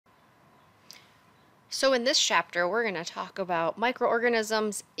So in this chapter, we're going to talk about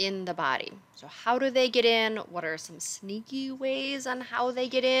microorganisms in the body. So how do they get in? What are some sneaky ways on how they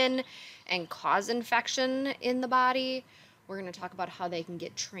get in and cause infection in the body? We're going to talk about how they can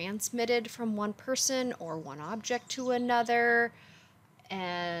get transmitted from one person or one object to another,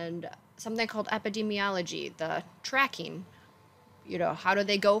 and something called epidemiology, the tracking. How do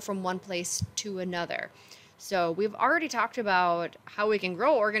they go from one place to another? So we've already talked about how we can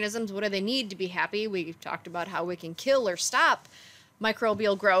grow organisms. What do they need to be happy? We've talked about how we can kill or stop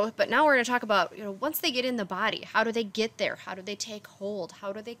microbial growth. But now we're going to talk about, once they get in the body, how do they get there? How do they take hold?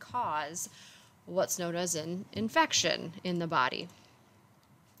 How do they cause what's known as an infection in the body?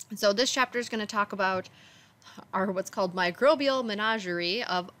 So this chapter is going to talk about our what's called microbial menagerie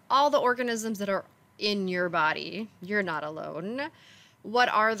of all the organisms that are in your body. You're not alone. What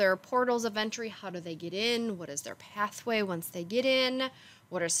are their portals of entry? How do they get in? What is their pathway once they get in?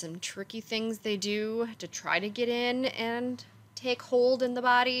 What are some tricky things they do to try to get in and take hold in the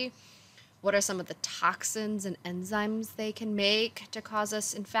body? What are some of the toxins and enzymes they can make to cause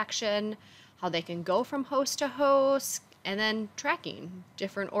us infection? How they can go from host to host, and then tracking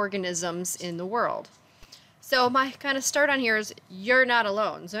different organisms in the world. So my kind of start on here is you're not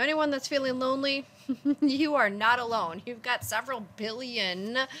alone. So anyone that's feeling lonely, you are not alone. You've got several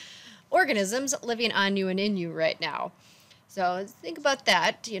billion organisms living on you and in you right now. So think about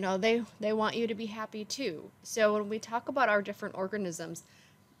that. They want you to be happy too. So when we talk about our different organisms,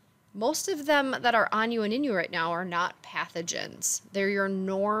 most of them that are on you and in you right now are not pathogens. They're your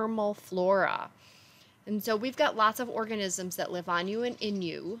normal flora. And so we've got lots of organisms that live on you and in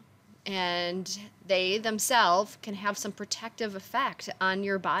you, and they themselves can have some protective effect on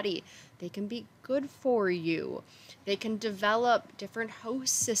your body. They can be good for you. They can develop different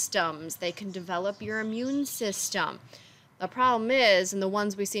host systems. They can develop your immune system. The problem is, and the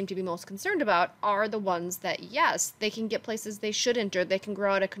ones we seem to be most concerned about, are the ones that, yes, they can get places they shouldn't, or they can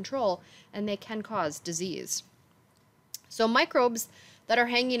grow out of control, and they can cause disease. So microbes that are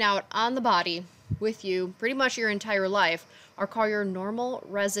hanging out on the body with you pretty much your entire life are called your normal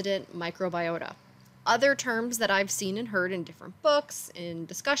resident microbiota. Other terms that I've seen and heard in different books, in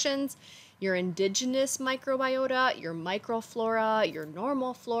discussions, your indigenous microbiota, your microflora, your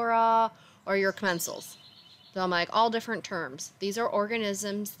normal flora, or your commensals. So I'm like, all different terms. These are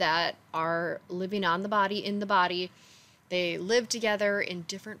organisms that are living on the body, in the body. They live together in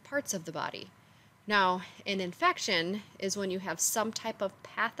different parts of the body. Now, an infection is when you have some type of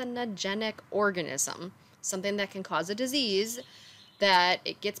pathogenic organism, something that can cause a disease, that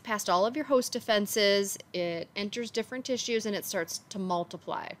it gets past all of your host defenses, it enters different tissues, and it starts to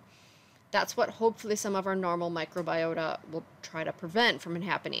multiply. That's what hopefully some of our normal microbiota will try to prevent from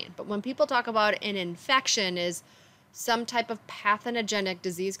happening. But when people talk about an infection is some type of pathogenic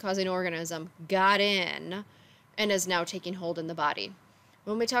disease-causing organism got in and is now taking hold in the body.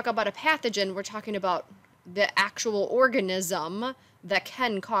 When we talk about a pathogen, we're talking about the actual organism that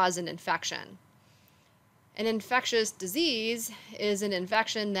can cause an infection. An infectious disease is an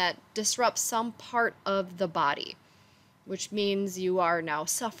infection that disrupts some part of the body, which means you are now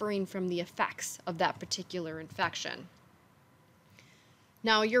suffering from the effects of that particular infection.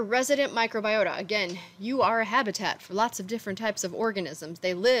 Now, your resident microbiota, again, you are a habitat for lots of different types of organisms.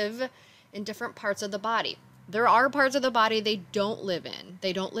 They live in different parts of the body. There are parts of the body they don't live in.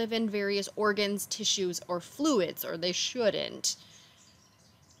 They don't live in various organs, tissues, or fluids, or they shouldn't.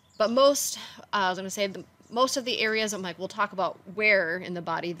 But most of the areas, we'll talk about where in the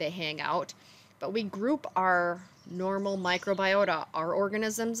body they hang out, but we group our normal microbiota, our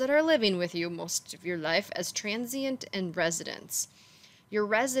organisms that are living with you most of your life, as transient and residents. Your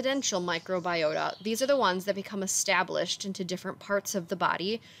residential microbiota, these are the ones that become established into different parts of the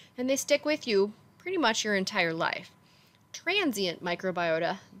body, and they stick with you pretty much your entire life. Transient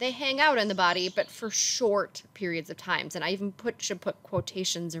microbiota, they hang out in the body, but for short periods of times. And I even should put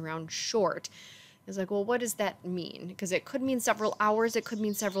quotations around short. It's like, well, what does that mean? Because it could mean several hours, it could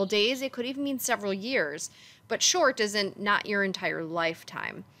mean several days, it could even mean several years. But short isn't not your entire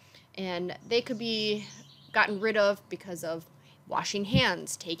lifetime. And they could be gotten rid of because of washing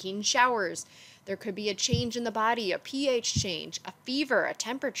hands, taking showers. There could be a change in the body, a pH change, a fever, a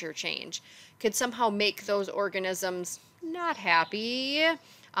temperature change. Could somehow make those organisms not happy.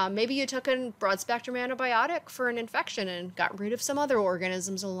 Maybe you took a broad-spectrum antibiotic for an infection and got rid of some other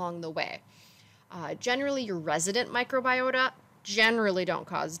organisms along the way. Generally, your resident microbiota generally don't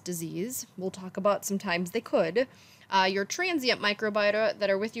cause disease. We'll talk about sometimes they could. Your transient microbiota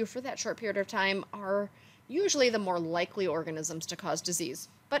that are with you for that short period of time are usually the more likely organisms to cause disease,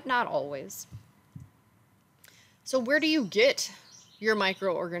 but not always. So where do you get your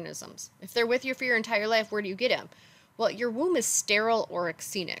microorganisms? If they're with you for your entire life, where do you get them? Well, your womb is sterile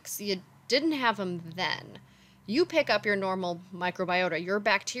orexenic, so you didn't have them then. You pick up your normal microbiota, your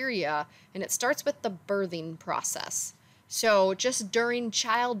bacteria, and it starts with the birthing process. So just during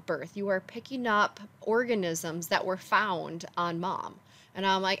childbirth, you are picking up organisms that were found on mom. And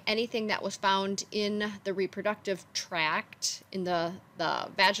like anything that was found in the reproductive tract, in the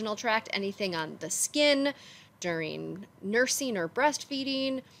vaginal tract, anything on the skin during nursing or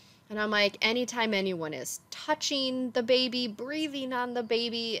breastfeeding. And I'm like, anytime anyone is touching the baby, breathing on the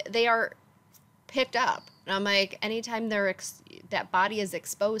baby, they are picked up. And I'm like, anytime that body is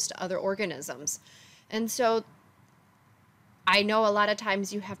exposed to other organisms. And so I know a lot of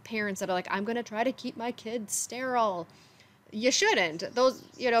times you have parents that are like, I'm going to try to keep my kids sterile. You shouldn't. Those,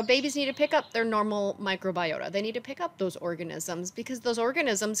 babies need to pick up their normal microbiota. They need to pick up those organisms because those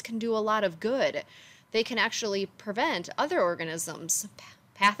organisms can do a lot of good. They can actually prevent other organisms,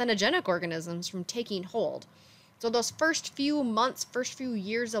 pathogenic organisms, from taking hold. So those first few months, first few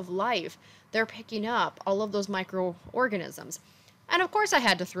years of life, they're picking up all of those microorganisms. And of course I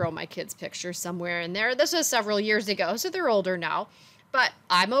had to throw my kids' pictures somewhere in there. This was several years ago, so they're older now. But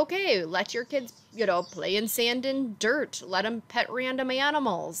I'm okay. Let your kids, play in sand and dirt. Let them pet random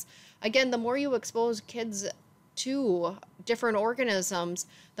animals. Again, the more you expose kids to different organisms,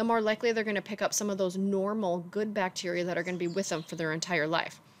 the more likely they're going to pick up some of those normal good bacteria that are going to be with them for their entire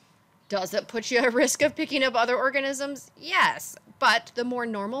life. Does it put you at risk of picking up other organisms? Yes. But the more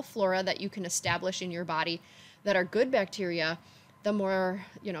normal flora that you can establish in your body that are good bacteria, the more,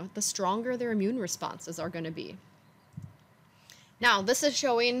 the stronger their immune responses are going to be. Now, this is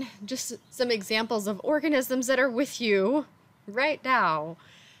showing just some examples of organisms that are with you right now.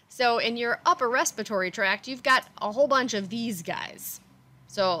 So in your upper respiratory tract, you've got a whole bunch of these guys.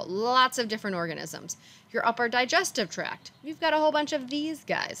 So lots of different organisms. Your upper digestive tract, you've got a whole bunch of these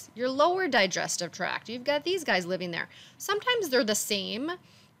guys. Your lower digestive tract, you've got these guys living there. Sometimes they're the same,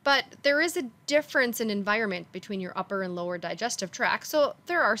 but there is a difference in environment between your upper and lower digestive tract, so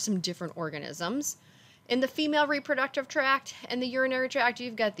there are some different organisms. In the female reproductive tract and the urinary tract,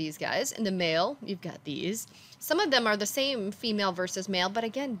 you've got these guys. In the male, you've got these. Some of them are the same, female versus male, but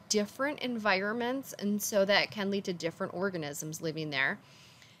again, different environments, and so that can lead to different organisms living there.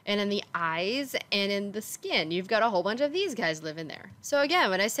 And in the eyes and in the skin, you've got a whole bunch of these guys living there. So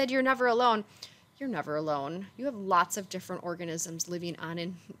again, when I said you're never alone, you're never alone. You have lots of different organisms living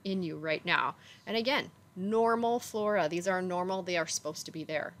on in you right now. And again, normal flora. These are normal. They are supposed to be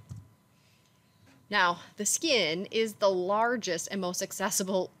there. Now, the skin is the largest and most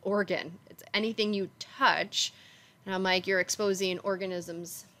accessible organ. It's anything you touch. And I'm like, you're exposing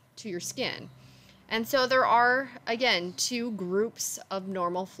organisms to your skin. And so there are, again, two groups of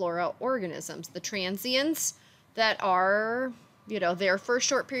normal flora organisms. The transients that are, there for a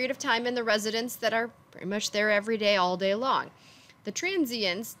short period of time, and the residents that are pretty much there every day, all day long. The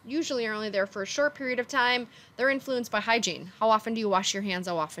transients usually are only there for a short period of time. They're influenced by hygiene. How often do you wash your hands?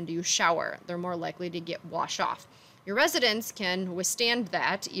 How often do you shower? They're more likely to get washed off. Your residents can withstand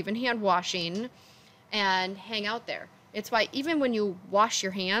that, even hand washing, and hang out there. It's why even when you wash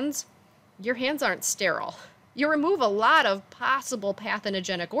your hands aren't sterile. You remove a lot of possible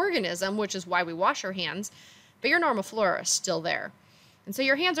pathogenic organism, which is why we wash our hands, but your normal flora is still there. And so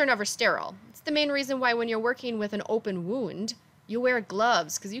your hands are never sterile. It's the main reason why when you're working with an open wound, you wear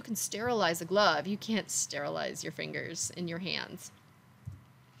gloves, because you can sterilize a glove. You can't sterilize your fingers and your hands.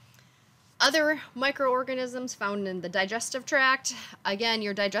 Other microorganisms found in the digestive tract. Again,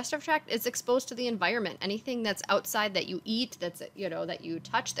 your digestive tract is exposed to the environment. Anything that's outside that you eat, that you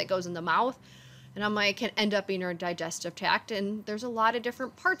touch, that goes in the mouth, and I'm like, can end up in your digestive tract. And there's a lot of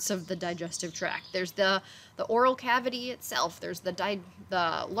different parts of the digestive tract. There's the oral cavity itself. There's the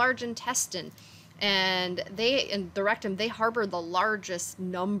large intestine. And in the rectum, they harbor the largest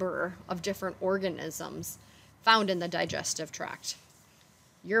number of different organisms found in the digestive tract.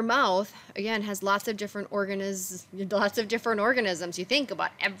 Your mouth, again, has lots of different organisms. You think about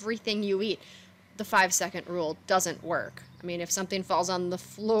everything you eat. The 5-second rule doesn't work. I mean, if something falls on the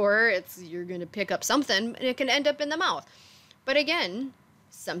floor, you're going to pick up something, and it can end up in the mouth. But again,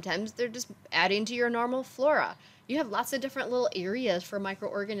 sometimes they're just adding to your normal flora. You have lots of different little areas for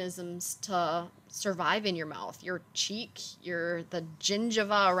microorganisms to survive in your mouth. Your cheek, the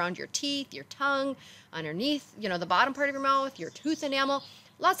gingiva around your teeth, your tongue, underneath, the bottom part of your mouth, your tooth enamel.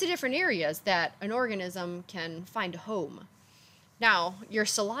 Lots of different areas that an organism can find a home. Now, your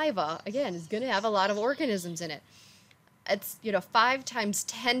saliva, again, is going to have a lot of organisms in it. It's, 5 times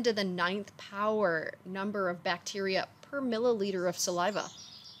 10 to the 9th power number of bacteria per milliliter of saliva.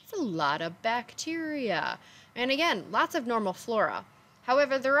 It's a lot of bacteria. And again, lots of normal flora.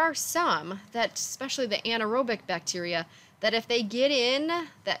 However, there are some that, especially the anaerobic bacteria, that if they get in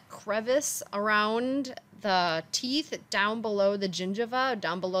that crevice around the teeth down below the gingiva,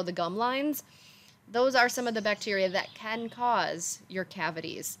 down below the gum lines, those are some of the bacteria that can cause your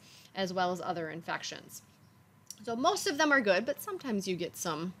cavities as well as other infections. So most of them are good, but sometimes you get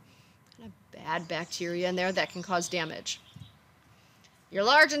some kind of bad bacteria in there that can cause damage. Your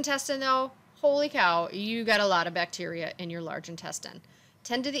large intestine, though, holy cow, you got a lot of bacteria in your large intestine.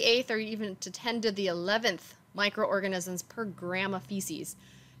 10 to the 8th or even to 10 to the 11th microorganisms per gram of feces.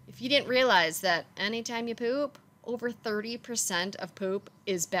 If you didn't realize that anytime you poop, over 30% of poop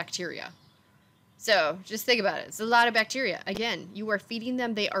is bacteria. So just think about it. It's a lot of bacteria. Again, you are feeding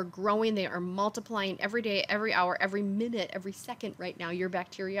them. They are growing. They are multiplying every day, every hour, every minute, every second right now. Your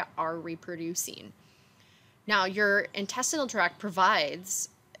bacteria are reproducing. Now, your intestinal tract provides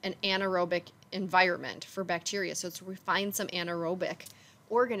an anaerobic environment for bacteria. So we find some anaerobic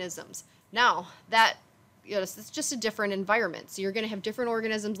organisms. Now, that it's just a different environment. So you're going to have different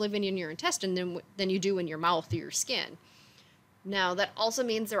organisms living in your intestine than you do in your mouth or your skin. Now, that also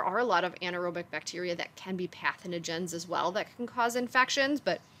means there are a lot of anaerobic bacteria that can be pathogens as well that can cause infections,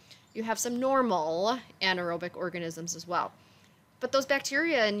 but you have some normal anaerobic organisms as well. But those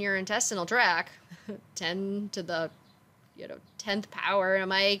bacteria in your intestinal tract, 10 to the 10th power,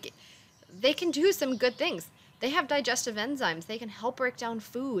 they can do some good things. They have digestive enzymes. They can help break down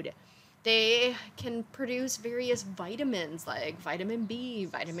food. They can produce various vitamins like vitamin B,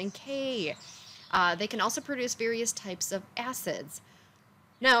 vitamin K. They can also produce various types of acids.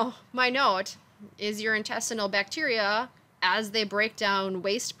 Now, my note is your intestinal bacteria, as they break down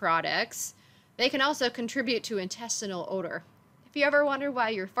waste products, they can also contribute to intestinal odor. If you ever wonder why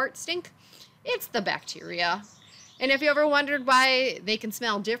your farts stink, it's the bacteria. And if you ever wondered why they can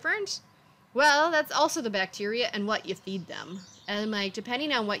smell different, well, that's also the bacteria and what you feed them. And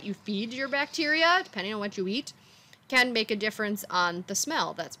depending on what you feed your bacteria, depending on what you eat, can make a difference on the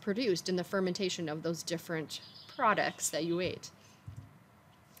smell that's produced in the fermentation of those different products that you ate.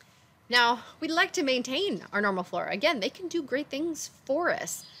 Now, we'd like to maintain our normal flora. Again, they can do great things for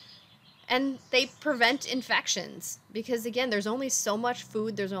us. And they prevent infections because, again, there's only so much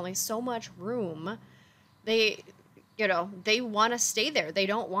food, there's only so much room. They want to stay there. They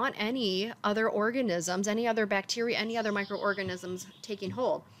don't want any other organisms, any other bacteria, any other microorganisms taking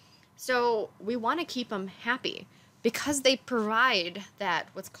hold. So we want to keep them happy because they provide that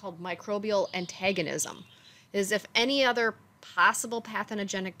what's called microbial antagonism. Is if any other possible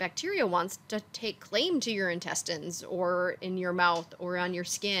pathogenic bacteria wants to take claim to your intestines or in your mouth or on your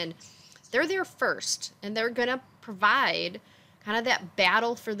skin, they're there first, and they're going to provide kind of that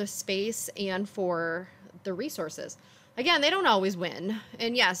battle for the space and for the resources. Again, they don't always win,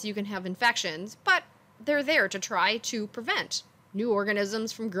 and yes, you can have infections, but they're there to try to prevent new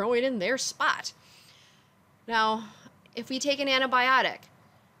organisms from growing in their spot. Now, if we take an antibiotic,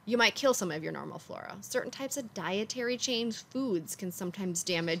 you might kill some of your normal flora. Certain types of dietary change foods can sometimes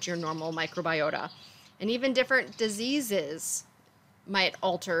damage your normal microbiota, and even different diseases might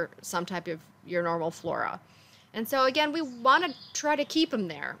alter some type of your normal flora. And so again, we want to try to keep them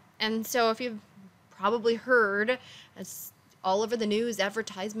there. And so if you've probably heard all over the news,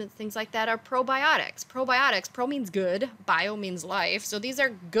 advertisements, things like that, are probiotics. Probiotics, pro means good, bio means life. So these are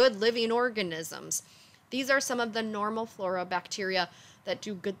good living organisms. These are some of the normal flora bacteria that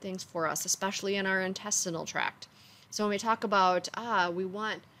do good things for us, especially in our intestinal tract. So when we talk about, we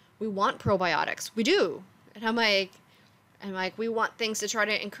want probiotics, we do. And I'm like, we want things to try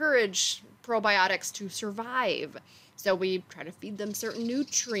to encourage probiotics to survive. So we try to feed them certain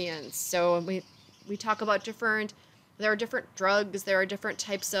nutrients. So we talk about there are different drugs, there are different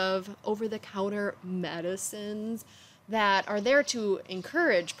types of over-the-counter medicines that are there to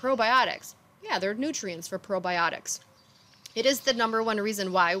encourage probiotics. Yeah, they're nutrients for probiotics. It is the number one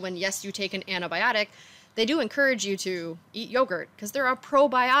reason why when, yes, you take an antibiotic, they do encourage you to eat yogurt because there are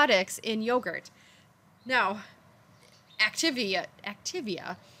probiotics in yogurt. Now, Activia,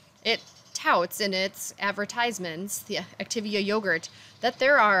 it touts in its advertisements, the Activia yogurt, that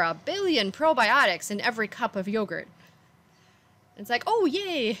there are 1 billion probiotics in every cup of yogurt. It's like, oh,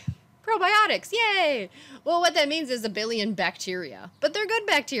 yay, probiotics, yay. Well, what that means is 1 billion bacteria, but they're good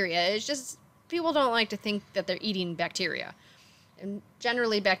bacteria. It's just people don't like to think that they're eating bacteria. And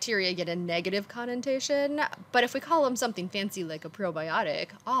generally, bacteria get a negative connotation, but if we call them something fancy like a probiotic,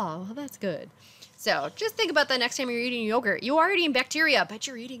 well, that's good. So just think about that next time you're eating yogurt. You are eating bacteria, but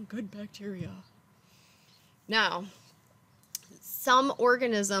you're eating good bacteria. Now, some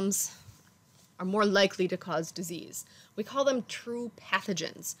organisms are more likely to cause disease. We call them true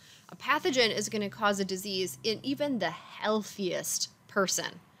pathogens. A pathogen is going to cause a disease in even the healthiest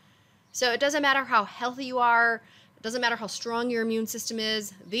person. So it doesn't matter how healthy you are, it doesn't matter how strong your immune system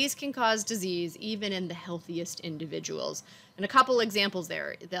is, these can cause disease even in the healthiest individuals. And a couple examples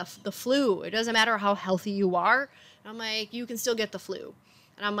there, the flu, it doesn't matter how healthy you are, and I'm like, you can still get the flu.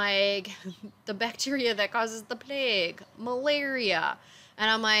 And I'm like, the bacteria that causes the plague, malaria. And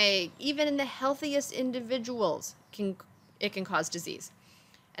I'm like, even in the healthiest individuals, it can cause disease.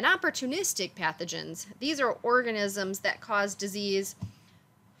 And opportunistic pathogens, these are organisms that cause disease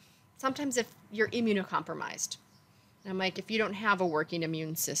sometimes if you're immunocompromised. And I'm like, if you don't have a working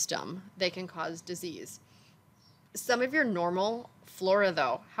immune system, they can cause disease. Some of your normal flora,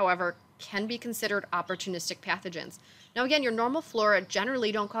 though, however, can be considered opportunistic pathogens. Now, again, your normal flora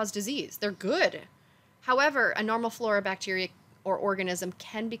generally don't cause disease. They're good. However, a normal flora bacteria or organism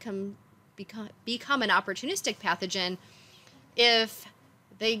can become an opportunistic pathogen if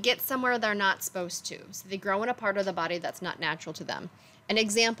they get somewhere they're not supposed to. So they grow in a part of the body that's not natural to them. An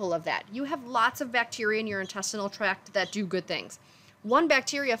example of that, you have lots of bacteria in your intestinal tract that do good things. One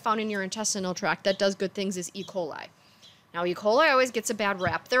bacteria found in your intestinal tract that does good things is E. coli. Now, E. coli always gets a bad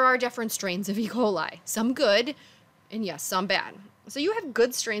rap. There are different strains of E. coli, some good, and yes, some bad. So you have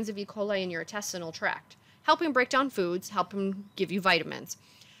good strains of E. coli in your intestinal tract, helping break down foods, helping give you vitamins.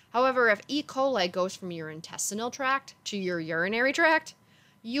 However, if E. coli goes from your intestinal tract to your urinary tract,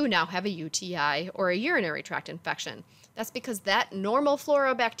 you now have a UTI or a urinary tract infection. That's because that normal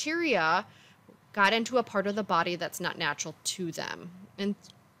flora bacteria got into a part of the body that's not natural to them. And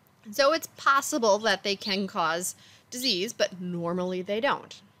so it's possible that they can cause disease, but normally they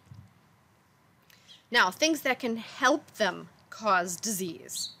don't. Now, things that can help them cause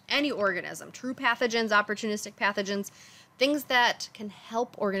disease. Any organism, true pathogens, opportunistic pathogens, things that can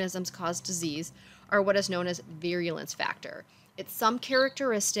help organisms cause disease are what is known as virulence factor. It's some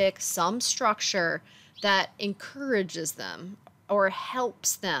characteristic, some structure that encourages them or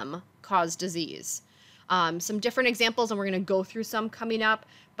helps them cause disease. Some different examples, and we're going to go through some coming up,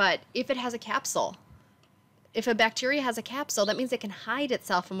 but if it has a capsule, if a bacteria has a capsule, that means it can hide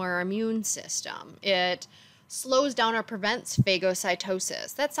itself from our immune system. It slows down or prevents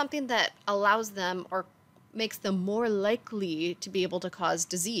phagocytosis. That's something that allows them or makes them more likely to be able to cause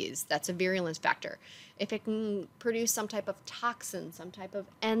disease. That's a virulence factor. If it can produce some type of toxin, some type of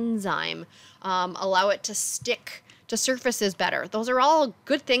enzyme, allow it to stick to surfaces better, those are all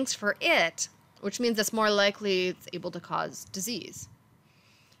good things for it, which means it's more likely it's able to cause disease.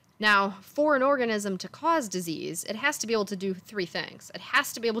 Now, for an organism to cause disease, it has to be able to do three things. It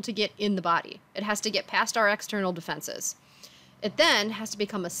has to be able to get in the body. It has to get past our external defenses. It then has to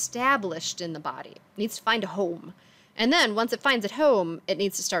become established in the body. It needs to find a home. And then once it finds a home, it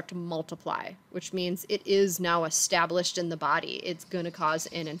needs to start to multiply, which means it is now established in the body. It's going to cause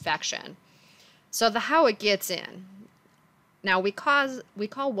an infection. So the how it gets in. Now we call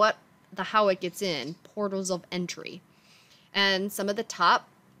what the how it gets in portals of entry. And some of the top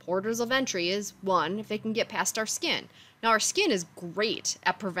portals of entry is, one, if they can get past our skin. Now, our skin is great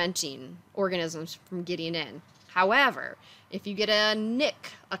at preventing organisms from getting in. However, if you get a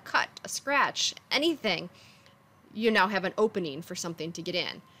nick, a cut, a scratch, anything, you now have an opening for something to get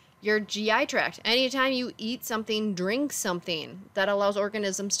in. Your GI tract, anytime you eat something, drink something, that allows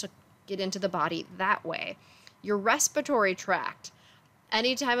organisms to get into the body that way. Your respiratory tract,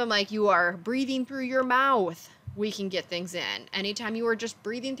 anytime you are breathing through your mouth, we can get things in. Anytime you are just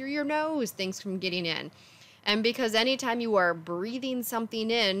breathing through your nose, things from getting in. And because anytime you are breathing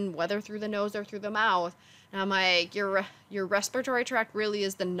something in, whether through the nose or through the mouth, your respiratory tract really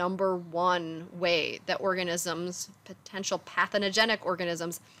is the number one way that organisms, potential pathogenic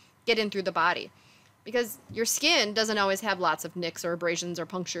organisms, get in through the body. Because your skin doesn't always have lots of nicks or abrasions or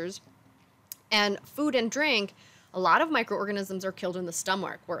punctures. And food and drink, a lot of microorganisms are killed in the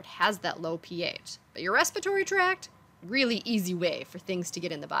stomach where it has that low pH. But your respiratory tract, really easy way for things to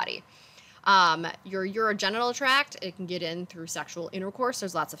get in the body. Your urogenital tract, it can get in through sexual intercourse.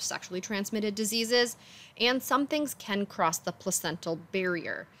 There's lots of sexually transmitted diseases. And some things can cross the placental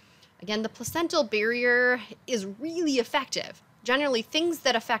barrier. Again, the placental barrier is really effective. Generally, things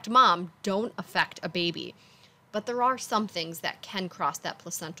that affect mom don't affect a baby. But there are some things that can cross that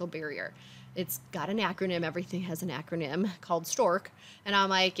placental barrier. It's got an acronym. Everything has an acronym called STORK. And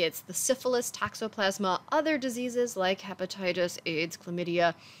it's the syphilis, toxoplasma, other diseases like hepatitis, AIDS,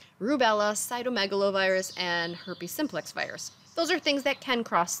 chlamydia, rubella, cytomegalovirus, and herpes simplex virus. Those are things that can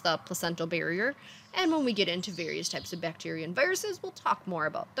cross the placental barrier. And when we get into various types of bacteria and viruses, we'll talk more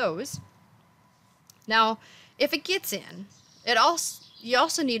about those. Now, if it gets in, you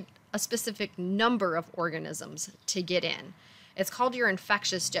also need a specific number of organisms to get in. It's called your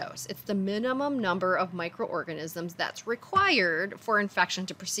infectious dose. It's the minimum number of microorganisms that's required for infection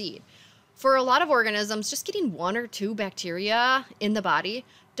to proceed. For a lot of organisms, just getting 1 or 2 bacteria in the body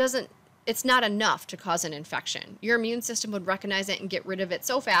it's not enough to cause an infection. Your immune system would recognize it and get rid of it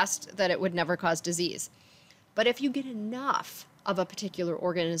so fast that it would never cause disease. But if you get enough of a particular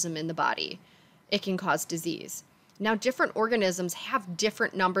organism in the body, it can cause disease. Now, different organisms have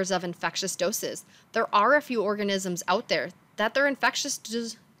different numbers of infectious doses. There are a few organisms out there that their infectious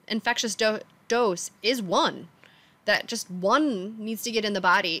dose is 1. That just 1 needs to get in the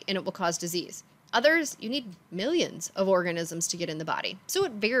body and it will cause disease. Others, you need millions of organisms to get in the body. So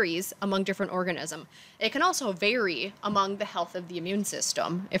it varies among different organisms. It can also vary among the health of the immune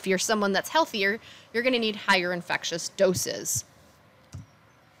system. If you're someone that's healthier, you're going to need higher infectious doses.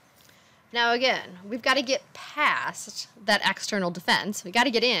 Now again, we've got to get past that external defense. We got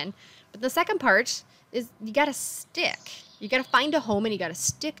to get in. But the second part is you got to stick. You got to find a home and you got to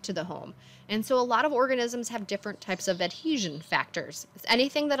stick to the home. And so a lot of organisms have different types of adhesion factors. It's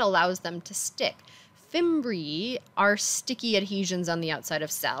anything that allows them to stick. Fimbriae are sticky adhesions on the outside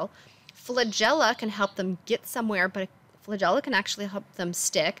of cell. Flagella can help them get somewhere, but flagella can actually help them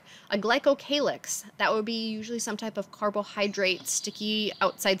stick. A glycocalyx, that would be usually some type of carbohydrate sticky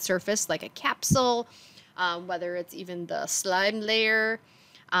outside surface like a capsule, whether it's even the slime layer.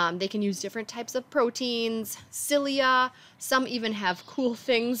 They can use different types of proteins, cilia. Some even have cool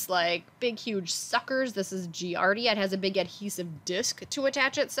things like big, huge suckers. This is Giardia. It has a big adhesive disc to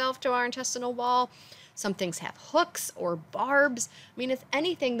attach itself to our intestinal wall. Some things have hooks or barbs. I mean, it's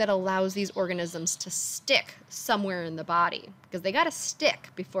anything that allows these organisms to stick somewhere in the body because they got to stick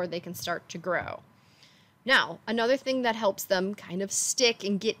before they can start to grow. Now, another thing that helps them kind of stick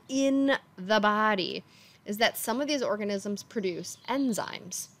and get in the body is that some of these organisms produce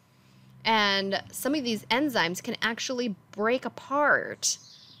enzymes. And some of these enzymes can actually break apart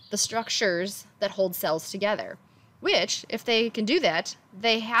the structures that hold cells together, which, if they can do that,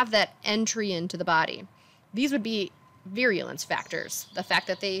 they have that entry into the body. These would be virulence factors. The fact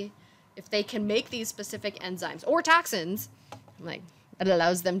that if they can make these specific enzymes or toxins, like, it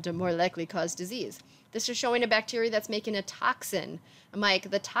allows them to more likely cause disease. This is showing a bacteria that's making a toxin. I'm like,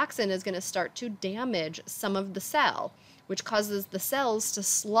 the toxin is going to start to damage some of the cell, which causes the cells to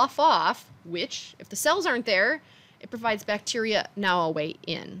slough off, which, if the cells aren't there, it provides bacteria now a way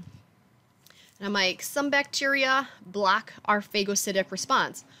in. And I'm like, some bacteria block our phagocytic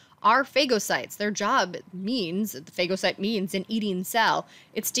response. Our phagocytes, their job means, the phagocyte means an eating cell.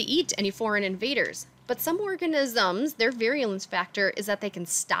 It's to eat any foreign invaders. But some organisms, their virulence factor is that they can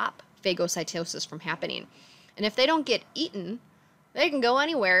stop phagocytosis from happening. And if they don't get eaten, they can go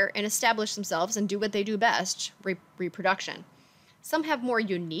anywhere and establish themselves and do what they do best, reproduction. Some have more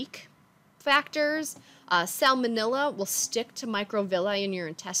unique factors. Salmonella will stick to microvilli in your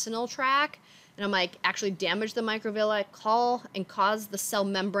intestinal tract, and I'm like, actually damage the microvilli, cause the cell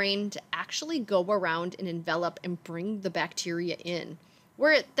membrane to actually go around and envelop and bring the bacteria in,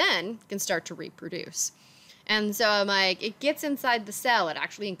 where it then can start to reproduce. And so I'm like, it gets inside the cell. It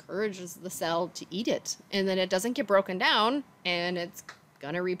actually encourages the cell to eat it. And then it doesn't get broken down, and it's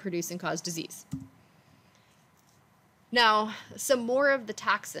going to reproduce and cause disease. Now, some more of the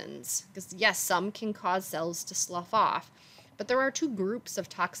toxins, because yes, some can cause cells to slough off, but there are 2 groups of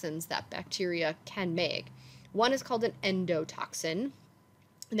toxins that bacteria can make. One is called an endotoxin,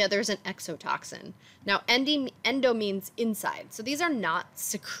 and the other is an exotoxin. Now, endo means inside, so these are not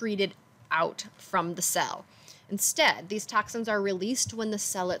secreted out from the cell. Instead, these toxins are released when the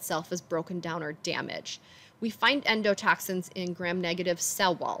cell itself is broken down or damaged. We find endotoxins in gram-negative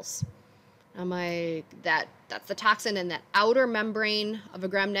cell walls. I'm like, that's the toxin in that outer membrane of a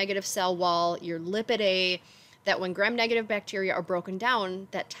gram-negative cell wall, your lipidae, that when gram-negative bacteria are broken down,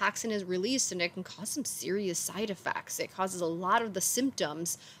 that toxin is released and it can cause some serious side effects. It causes a lot of the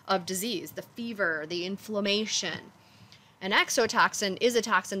symptoms of disease, the fever, the inflammation. An exotoxin is a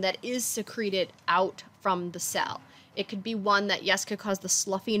toxin that is secreted out from the cell. It could be one that, yes, could cause the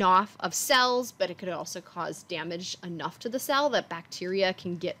sloughing off of cells, but it could also cause damage enough to the cell that bacteria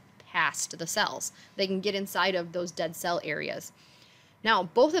can get past the cells. They can get inside of those dead cell areas. Now,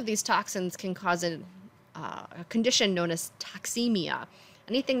 both of these toxins can cause a condition known as toxemia.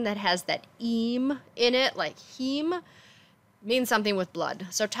 Anything that has that "eme" in it, like heme, means something with blood.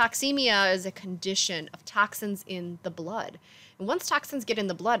 So toxemia is a condition of toxins in the blood. And once toxins get in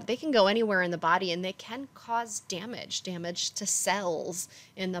the blood, they can go anywhere in the body and they can cause damage to cells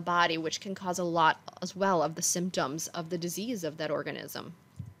in the body, which can cause a lot as well of the symptoms of the disease of that organism.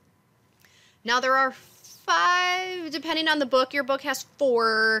 Now, there are 5, depending on the book. Your book has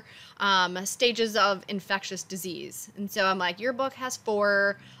 4 stages of infectious disease. And so I'm like, your book has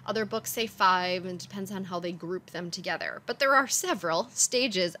 4, other books say 5, and it depends on how they group them together. But there are several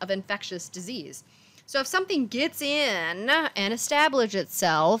stages of infectious disease. So if something gets in and establishes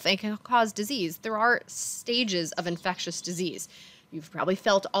itself and can cause disease, there are stages of infectious disease. You've probably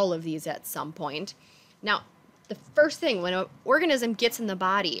felt all of these at some point. Now, the first thing, when an organism gets in the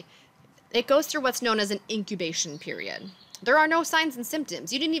body, it goes through what's known as an incubation period. There are no signs and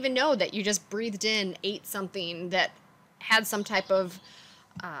symptoms. You didn't even know that you just breathed in, ate something that had some type of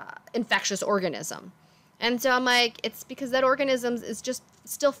infectious organism. And so I'm like, it's because that organism is just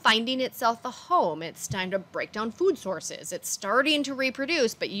still finding itself a home. It's time to break down food sources. It's starting to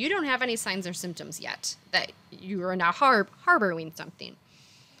reproduce, but you don't have any signs or symptoms yet that you are now harboring something.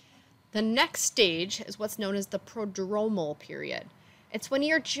 The next stage is what's known as the prodromal period. It's when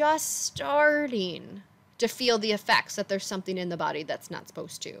you're just starting to feel the effects that there's something in the body that's not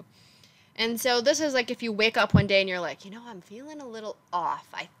supposed to. And so this is like if you wake up one day and you're like, I'm feeling a little off.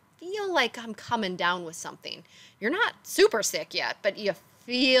 I feel like I'm coming down with something. You're not super sick yet, but you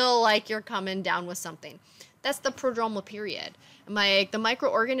feel like you're coming down with something. That's the prodromal period. The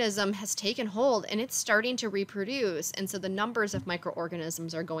microorganism has taken hold and it's starting to reproduce, and so the numbers of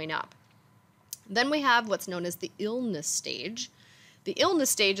microorganisms are going up. Then we have what's known as the illness stage. The illness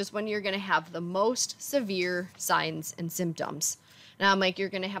stage is when you're going to have the most severe signs and symptoms. Now, you're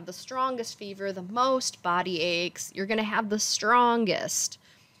going to have the strongest fever, the most body aches. You're going to have the strongest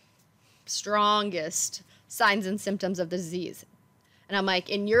signs and symptoms of the disease. And I'm like,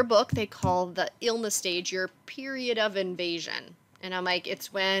 in your book, they call the illness stage your period of invasion. And I'm like,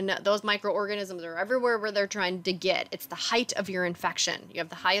 it's when those microorganisms are everywhere where they're trying to get. It's the height of your infection. You have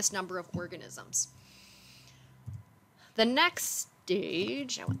the highest number of organisms. The next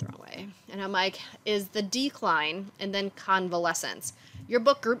stage, I went the wrong way, and I'm like, is the decline and then convalescence. Your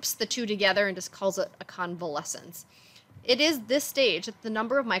book groups the two together and just calls it a convalescence. It is this stage that the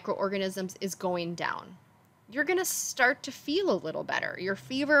number of microorganisms is going down. You're going to start to feel a little better. Your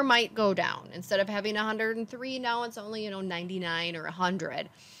fever might go down. Instead of having 103, now it's only, 99 or 100.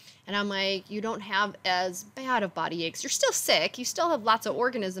 And I'm like, you don't have as bad of body aches. You're still sick. You still have lots of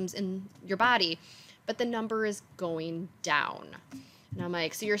organisms in your body, but the number is going down. And I'm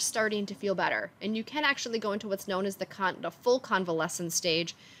like, so you're starting to feel better. And you can actually go into what's known as the full convalescence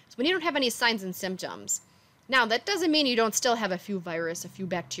stage. So when you don't have any signs and symptoms. Now, that doesn't mean you don't still have a few virus, a few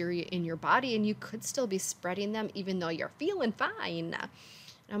bacteria in your body, and you could still be spreading them even though you're feeling fine. And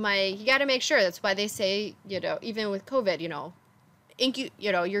I'm like, you got to make sure. That's why they say, even with COVID, you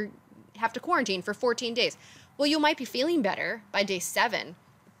have to quarantine for 14 days. Well, you might be feeling better by day 7,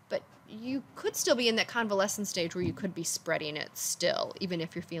 but you could still be in that convalescent stage where you could be spreading it still, even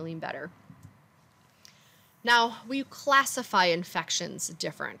if you're feeling better. Now, we classify infections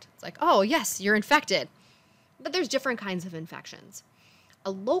different. It's like, oh, yes, you're infected. But there's different kinds of infections.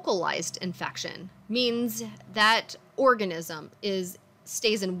 A localized infection means that organism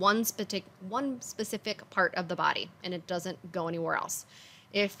stays in one specific part of the body, and it doesn't go anywhere else.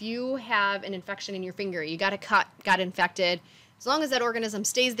 If you have an infection in your finger, you got a cut, got infected, as long as that organism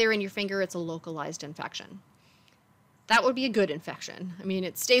stays there in your finger, it's a localized infection. That would be a good infection.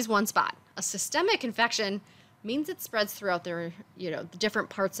 It stays one spot. A systemic infection means it spreads throughout the different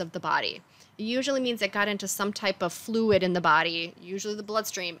parts of the body. It usually means it got into some type of fluid in the body, usually the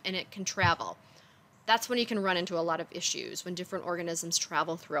bloodstream, and it can travel. That's when you can run into a lot of issues, when different organisms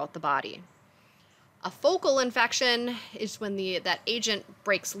travel throughout the body. A focal infection is when that agent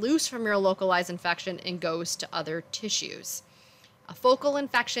breaks loose from your localized infection and goes to other tissues. A focal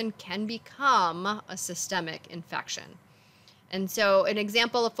infection can become a systemic infection. And so an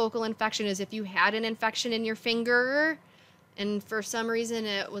example of focal infection is if you had an infection in your finger and for some reason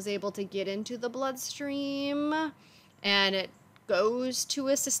it was able to get into the bloodstream and it goes to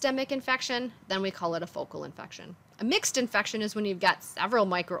a systemic infection, then we call it a focal infection. A mixed infection is when you've got several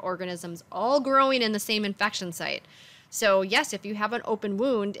microorganisms all growing in the same infection site. So yes, if you have an open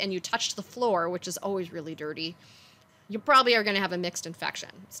wound and you touch the floor, which is always really dirty, you probably are going to have a mixed infection.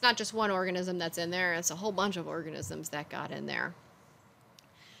 It's not just one organism that's in there, it's a whole bunch of organisms that got in there.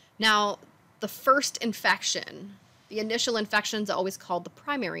 Now, the first infection, the initial infection is always called the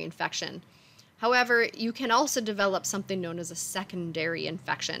primary infection. However, you can also develop something known as a secondary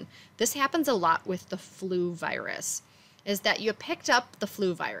infection. This happens a lot with the flu virus, is that you picked up the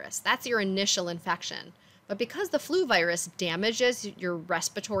flu virus. That's your initial infection. But because the flu virus damages your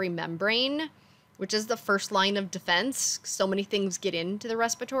respiratory membrane, which is the first line of defense, so many things get into the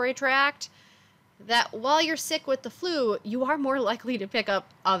respiratory tract, that while you're sick with the flu, you are more likely to pick up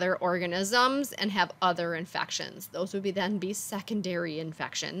other organisms and have other infections. Those would then be secondary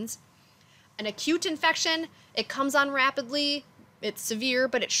infections. An acute infection, it comes on rapidly, it's severe,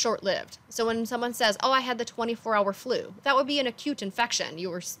 but it's short-lived. So when someone says, oh, I had the 24-hour flu, that would be an acute infection. You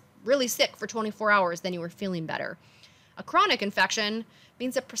were really sick for 24 hours, then you were feeling better. A chronic infection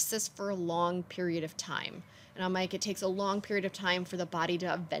means it persists for a long period of time. And I'm like, it takes a long period of time for the body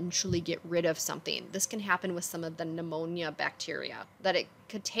to eventually get rid of something. This can happen with some of the pneumonia bacteria, that it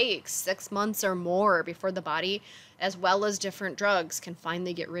could take 6 months or more before the body, as well as different drugs, can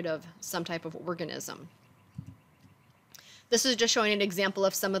finally get rid of some type of organism. This is just showing an example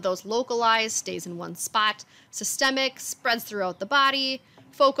of some of those localized, stays in one spot. Systemic, spreads throughout the body.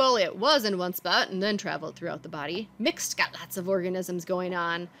 Focal, it was in one spot and then traveled throughout the body. Mixed, got lots of organisms going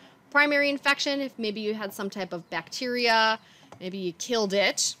on. Primary infection, if maybe you had some type of bacteria, maybe you killed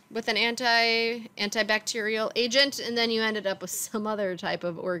it with an antibacterial agent, and then you ended up with some other type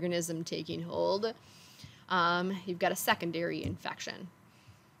of organism taking hold. You've got a secondary infection.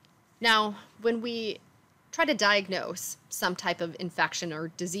 Now, when we try to diagnose some type of infection or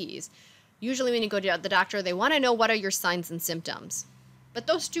disease, usually when you go to the doctor, they want to know what are your signs and symptoms. But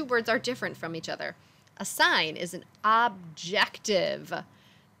those two words are different from each other. A sign is an objective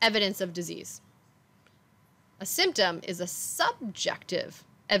evidence of disease. A symptom is a subjective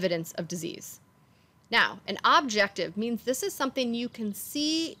evidence of disease. Now, an objective means this is something you can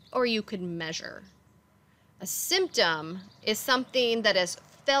see or you can measure. A symptom is something that is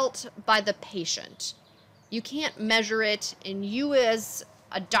felt by the patient. You can't measure it, and you as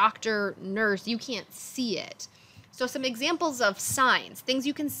a doctor, nurse, you can't see it. So some examples of signs, things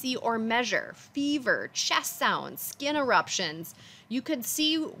you can see or measure: fever, chest sounds, skin eruptions. You could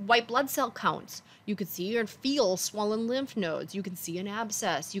see white blood cell counts. You could see or feel swollen lymph nodes. You can see an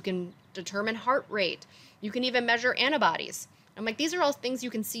abscess. You can determine heart rate. You can even measure antibodies. I'm like, these are all things you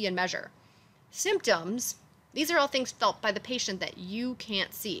can see and measure. Symptoms, these are all things felt by the patient that you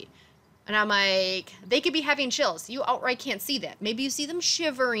can't see. And I'm like, they could be having chills. You outright can't see that. Maybe you see them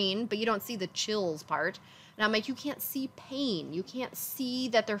shivering, but you don't see the chills part. And I'm like, you can't see pain. You can't see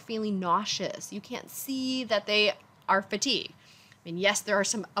that they're feeling nauseous. You can't see that they are fatigued. I mean, yes, there are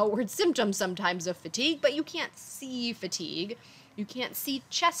some outward symptoms sometimes of fatigue, but you can't see fatigue. You can't see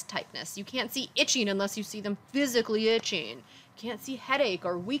chest tightness. You can't see itching unless you see them physically itching. You can't see headache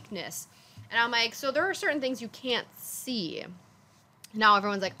or weakness. And I'm like, so there are certain things you can't see. Now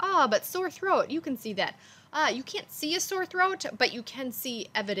everyone's like, oh, but sore throat, you can see that. You can't see a sore throat, but you can see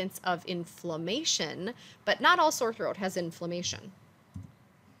evidence of inflammation. But not all sore throat has inflammation.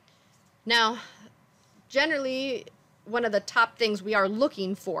 Now, generally, one of the top things we are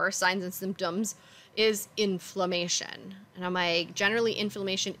looking for, signs and symptoms, is inflammation. And I'm like, generally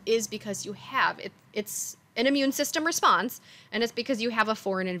inflammation is because you have, it's an immune system response, and it's because you have a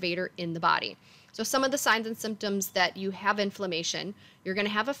foreign invader in the body. So some of the signs and symptoms that you have inflammation, you're going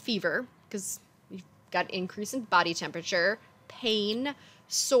to have a fever because you've got increase in body temperature, pain,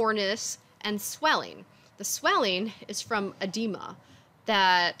 soreness, and swelling. The swelling is from edema,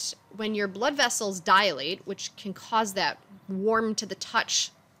 that when your blood vessels dilate, which can cause that warm to the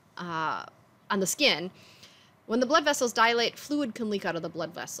touch on the skin, when the blood vessels dilate, fluid can leak out of the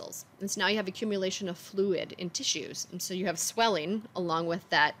blood vessels. And so now you have accumulation of fluid in tissues. And so you have swelling along with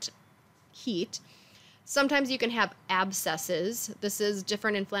that heat. Sometimes you can have abscesses. This is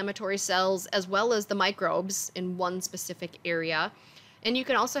different inflammatory cells as well as the microbes in one specific area. And you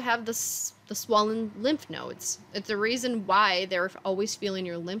can also have the swollen lymph nodes. It's the reason why they're always feeling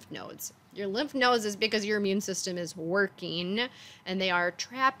your lymph nodes. Your lymph nodes is because your immune system is working and they are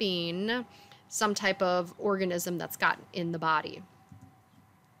trapping some type of organism that's gotten in the body.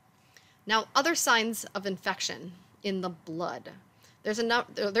 Now, other signs of infection in the blood.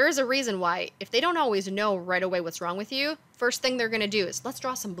 There is a reason why, if they don't always know right away what's wrong with you, first thing they're going to do is, let's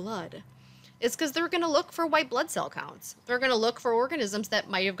draw some blood. It's because they're going to look for white blood cell counts. They're going to look for organisms that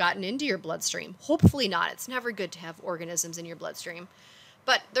might have gotten into your bloodstream. Hopefully not. It's never good to have organisms in your bloodstream.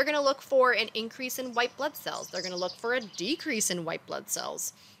 But they're going to look for an increase in white blood cells. They're going to look for a decrease in white blood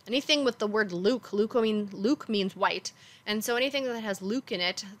cells. Anything with the word Luc means white. And so anything that has Luc in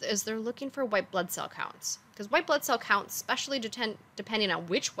it is they're looking for white blood cell counts. Because white blood cell counts, especially depending on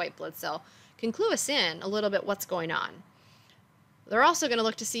which white blood cell, can clue us in a little bit what's going on. They're also going to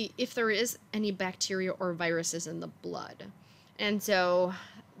look to see if there is any bacteria or viruses in the blood. And so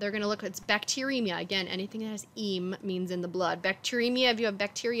they're going to look, it's bacteremia. Again, anything that has "eme" means in the blood. Bacteremia, if you have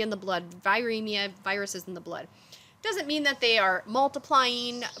bacteria in the blood. Viremia, viruses in the blood. Doesn't mean that they are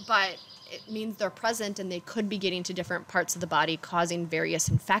multiplying, but it means they're present and they could be getting to different parts of the body, causing various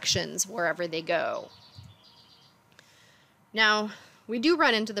infections wherever they go. Now, we do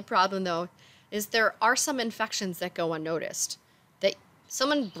run into the problem, though, is there are some infections that go unnoticed. That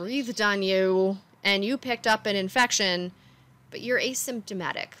someone breathed on you and you picked up an infection, but you're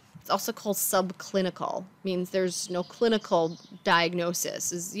asymptomatic. It's also called subclinical, means there's no clinical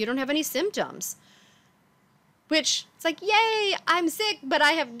diagnosis, is you don't have any symptoms. Which, it's like, yay, I'm sick, but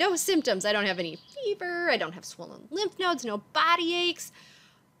I have no symptoms. I don't have any fever, I don't have swollen lymph nodes, no body aches.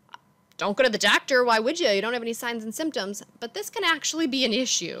 Don't go to the doctor, why would you? You don't have any signs and symptoms. But this can actually be an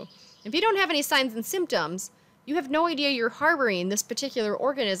issue. If you don't have any signs and symptoms, you have no idea you're harboring this particular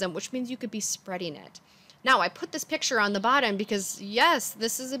organism, which means you could be spreading it. Now, I put this picture on the bottom because, yes,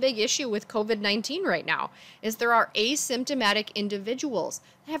 this is a big issue with COVID-19 right now, is there are asymptomatic individuals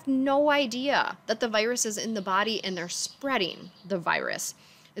that have no idea that the virus is in the body and they're spreading the virus.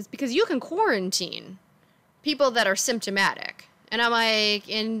 It's because you can quarantine people that are symptomatic. And I'm like,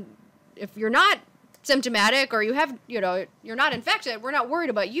 if you're not symptomatic or you have, you're not infected, we're not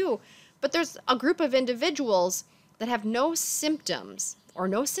worried about you. But there's a group of individuals that have no symptoms or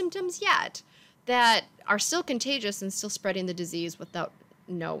no symptoms yet that are still contagious and still spreading the disease without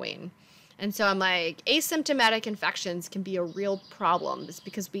knowing. And so I'm like, asymptomatic infections can be a real problem. It's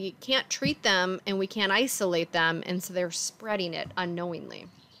because we can't treat them and we can't isolate them, and so they're spreading it unknowingly.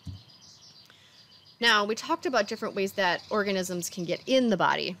 Now, we talked about different ways that organisms can get in the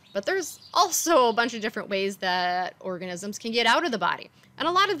body, but there's also a bunch of different ways that organisms can get out of the body. And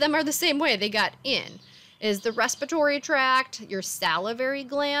a lot of them are the same way they got in. Is the respiratory tract, your salivary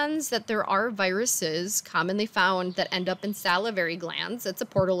glands, that there are viruses commonly found that end up in salivary glands. It's a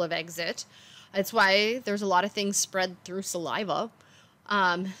portal of exit. That's why there's a lot of things spread through saliva.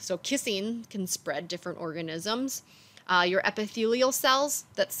 So kissing can spread different organisms. Your epithelial cells,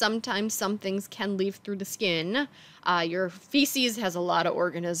 that sometimes some things can leave through the skin. Your feces has a lot of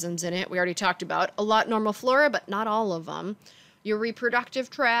organisms in it. We already talked about a lot normal flora, but not all of them. Your reproductive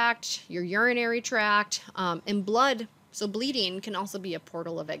tract, your urinary tract, and blood. So bleeding can also be a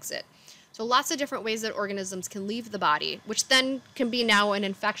portal of exit. So lots of different ways that organisms can leave the body, which then can be now an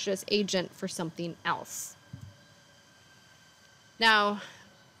infectious agent for something else. Now,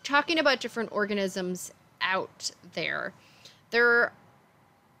 talking about different organisms out there,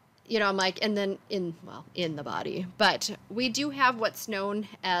 I'm like, and then in the body, but we do have what's known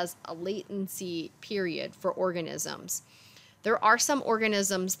as a latency period for organisms. There are some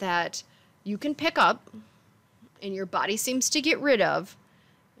organisms that you can pick up and your body seems to get rid of,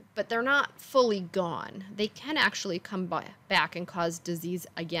 but they're not fully gone. They can actually come back and cause disease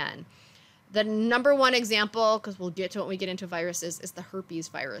again. The number one example, because we'll get to it when we get into viruses, is the herpes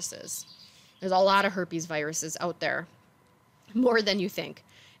viruses. There's a lot of herpes viruses out there, more than you think.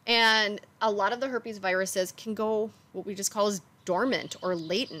 And a lot of the herpes viruses can go what we just call as dormant or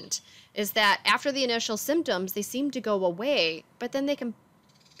latent, is that after the initial symptoms, they seem to go away, but then they can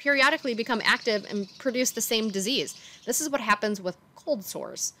periodically become active and produce the same disease. This is what happens with cold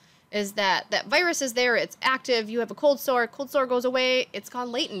sores, is that virus is there, it's active, you have a cold sore goes away, it's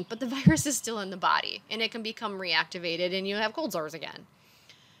gone latent, but the virus is still in the body, and it can become reactivated, and you have cold sores again.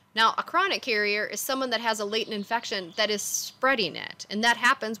 Now, a chronic carrier is someone that has a latent infection that is spreading it, and that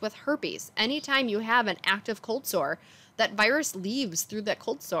happens with herpes. Anytime you have an active cold sore, that virus leaves through that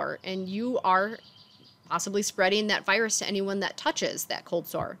cold sore, and you are possibly spreading that virus to anyone that touches that cold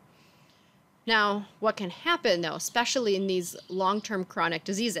sore. Now, what can happen, though, especially in these long-term chronic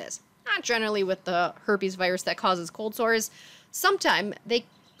diseases, not generally with the herpes virus that causes cold sores, sometimes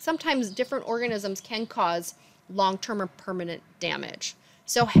different organisms can cause long-term or permanent damage.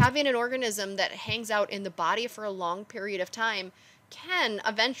 So having an organism that hangs out in the body for a long period of time can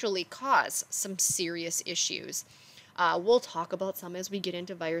eventually cause some serious issues. We'll talk about some as we get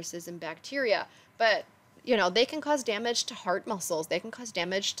into viruses and bacteria, but they can cause damage to heart muscles. They can cause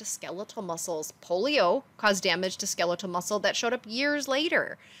damage to skeletal muscles. Polio caused damage to skeletal muscle that showed up years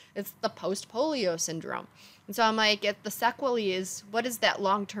later. It's the post-polio syndrome. And so I'm like, the sequelae is, what is that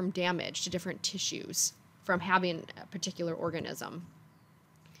long-term damage to different tissues from having a particular organism?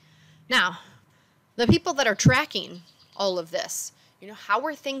 Now, the people that are tracking all of this, how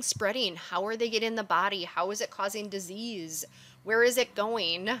are things spreading? How are they getting in the body? How is it causing disease? Where is it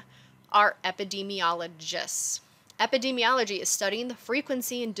going? Are epidemiologists. Epidemiology is studying the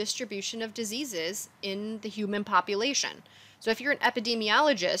frequency and distribution of diseases in the human population. So if you're an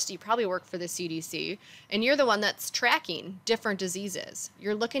epidemiologist, you probably work for the CDC, and you're the one that's tracking different diseases.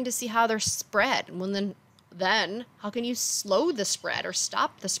 You're looking to see how they're spread, and then how can you slow the spread or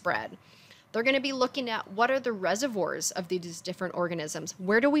stop the spread? They're going to be looking at what are the reservoirs of these different organisms.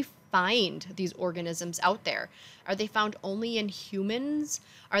 Where do we find these organisms out there? Are they found only in humans?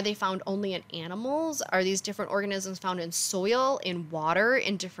 Are they found only in animals? Are these different organisms found in soil, in water,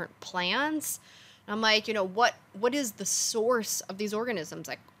 in different plants? And I'm like, what is the source of these organisms?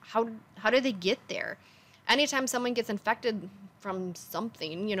 Like, how do they get there? Anytime someone gets infected from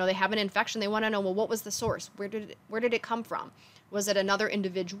something, they have an infection, they want to know, well, what was the source? Where did it come from? Was it another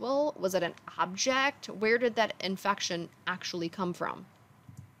individual? Was it an object? Where did that infection actually come from?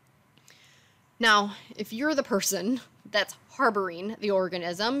 Now, if you're the person that's harboring the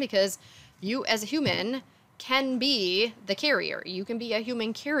organism, because you as a human can be the carrier, you can be a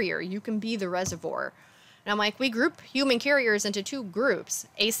human carrier, you can be the reservoir. And I'm like, we group human carriers into two groups,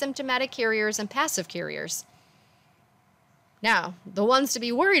 asymptomatic carriers and passive carriers. Now, the ones to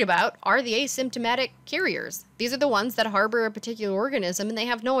be worried about are the asymptomatic carriers. These are the ones that harbor a particular organism and they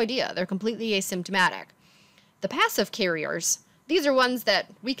have no idea. They're completely asymptomatic. The passive carriers, these are ones that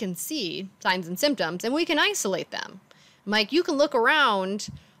we can see signs and symptoms and we can isolate them. Like, you can look around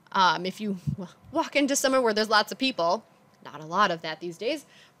if you walk into somewhere where there's lots of people, not a lot of that these days,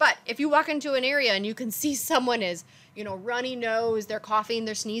 but if you walk into an area and you can see someone is, runny nose, they're coughing,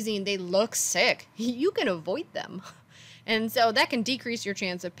 they're sneezing, they look sick, you can avoid them. And so that can decrease your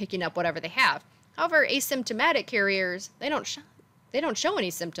chance of picking up whatever they have. However, asymptomatic carriers, they don't show any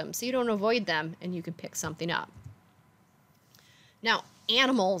symptoms, so you don't avoid them and you can pick something up. Now,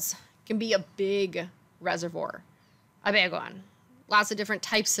 animals can be a big reservoir, a big one. Lots of different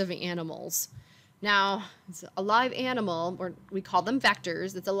types of animals. Now, it's a live animal, or we call them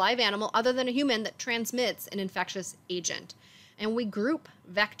vectors. It's a live animal other than a human that transmits an infectious agent. And we group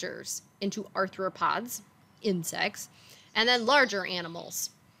vectors into arthropods, insects, and then larger animals.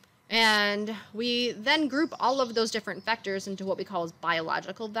 And we then group all of those different vectors into what we call as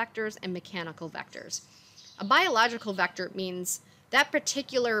biological vectors and mechanical vectors. A biological vector means that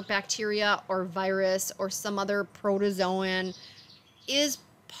particular bacteria or virus or some other protozoan is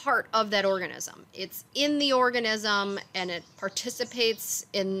part of that organism. It's in the organism and it participates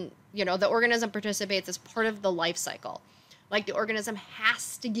in, the organism participates as part of the life cycle. Like, the organism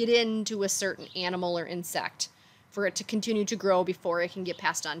has to get into a certain animal or insect for it to continue to grow before it can get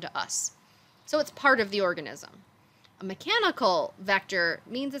passed on to us. So it's part of the organism. A mechanical vector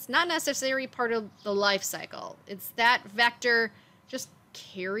means it's not necessarily part of the life cycle. It's that vector just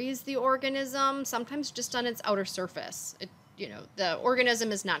carries the organism, sometimes just on its outer surface. The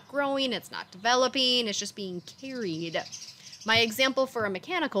organism is not growing, it's not developing, it's just being carried. My example for a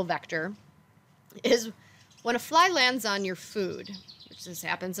mechanical vector is when a fly lands on your food, which this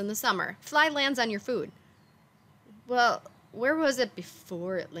happens in the summer. Fly lands on your food. Well, where was it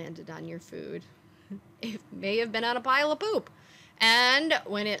before it landed on your food? It may have been on a pile of poop. And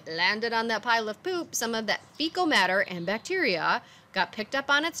when it landed on that pile of poop, some of that fecal matter and bacteria got picked up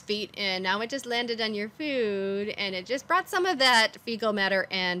on its feet, and now it just landed on your food, and it just brought some of that fecal matter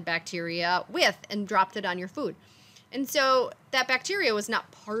and bacteria with and dropped it on your food. And so that bacteria was not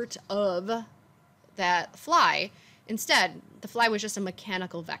part of that fly. Instead, the fly was just a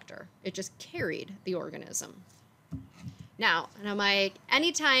mechanical vector. It just carried the organism. Now, and I'm like,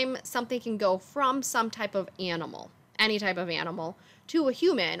 anytime something can go from some type of animal, any type of animal, to a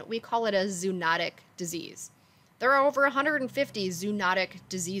human, we call it a zoonotic disease. There are over 150 zoonotic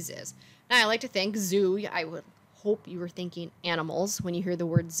diseases. Now, I like to think zoo, I would hope you were thinking animals when you hear the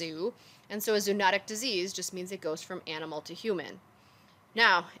word zoo. And so a zoonotic disease just means it goes from animal to human.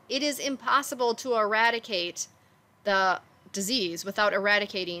 Now, it is impossible to eradicate the disease without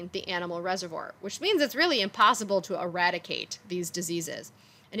eradicating the animal reservoir, which means it's really impossible to eradicate these diseases.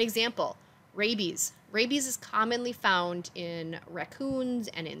 An example, rabies. Rabies is commonly found in raccoons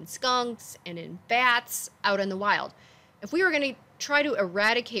and in skunks and in bats out in the wild. If we were going to try to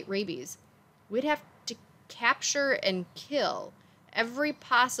eradicate rabies, we'd have to capture and kill every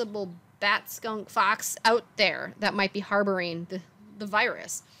possible bat, skunk, fox out there that might be harboring the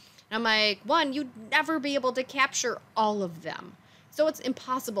virus. And I'm like, one, you'd never be able to capture all of them. So it's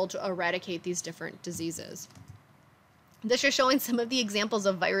impossible to eradicate these different diseases. This is showing some of the examples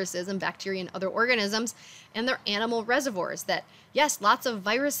of viruses and bacteria and other organisms and their animal reservoirs that, yes, lots of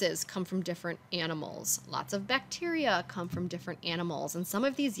viruses come from different animals. Lots of bacteria come from different animals. And some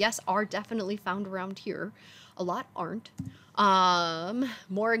of these, yes, are definitely found around here. A lot aren't.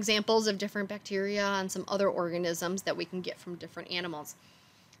 More examples of different bacteria and some other organisms that we can get from different animals.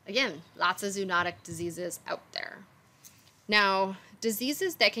 Again, lots of zoonotic diseases out there. Now,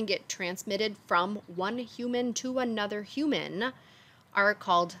 diseases that can get transmitted from one human to another human are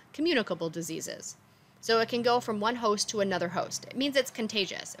called communicable diseases. So it can go from one host to another host. It means it's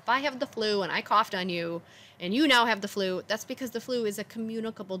contagious. If I have the flu and I coughed on you and you now have the flu, that's because the flu is a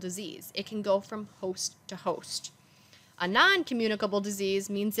communicable disease. It can go from host to host. A non-communicable disease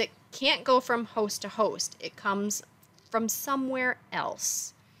means it can't go from host to host. It comes from somewhere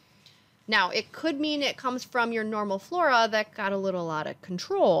else. Now, it could mean it comes from your normal flora that got a little out of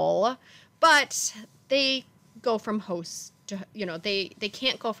control, but they go from host to, they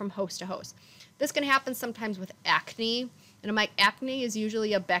can't go from host to host. This can happen sometimes with acne. And I'm like, acne is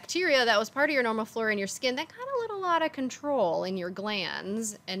usually a bacteria that was part of your normal flora in your skin that got a little out of control in your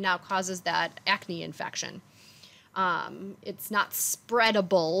glands and now causes that acne infection. It's not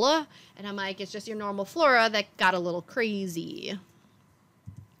spreadable. And I'm like, it's just your normal flora that got a little crazy.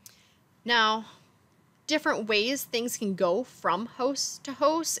 Now, different ways things can go from host to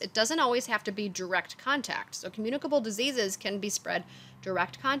host. It doesn't always have to be direct contact. So communicable diseases can be spread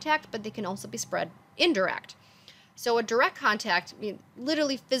direct contact, but they can also be spread indirect. So a direct contact,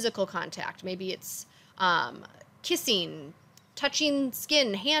 literally physical contact. Maybe it's kissing, touching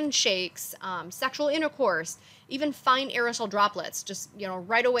skin, handshakes, sexual intercourse, even fine aerosol droplets, just,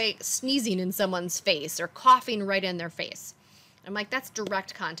 right away sneezing in someone's face or coughing right in their face. I'm like, that's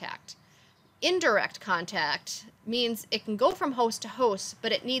direct contact. Indirect contact means it can go from host to host,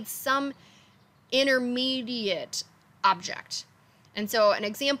 but it needs some intermediate object. And so an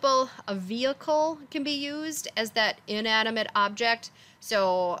example, a vehicle can be used as that inanimate object.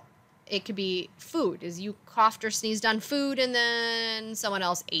 So it could be food, as you coughed or sneezed on food and then someone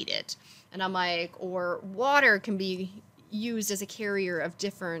else ate it. And I'm like, or water can be used as a carrier of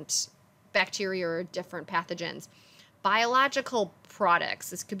different bacteria or different pathogens. Biological products,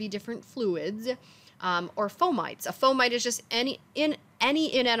 this could be different fluids, or fomites. A fomite is just any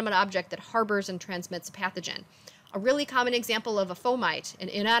inanimate object that harbors and transmits a pathogen. A really common example of a fomite, an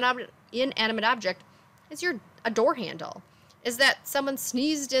inanimate object, is a door handle. Is that someone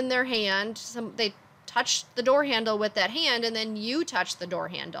sneezed in their hand, they touched the door handle with that hand, and then you touch the door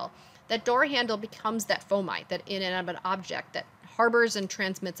handle. That door handle becomes that fomite, that inanimate object that harbors and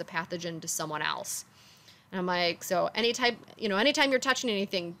transmits a pathogen to someone else. And I'm like, so anytime you're touching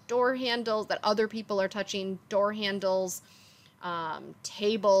anything, door handles that other people are touching, door handles,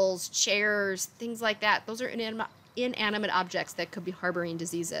 tables, chairs, things like that, those are inanimate objects that could be harboring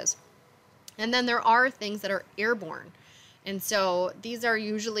diseases. And then there are things that are airborne. And so these are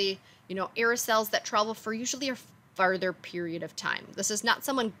usually, aerosols that travel for usually a farther period of time. This is not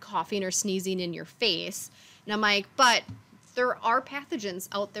someone coughing or sneezing in your face. And I'm like, but there are pathogens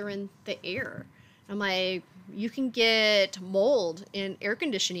out there in the air. I'm like, you can get mold in air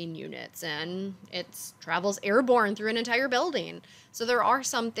conditioning units and it travels airborne through an entire building. So there are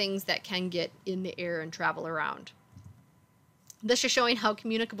some things that can get in the air and travel around. This is showing how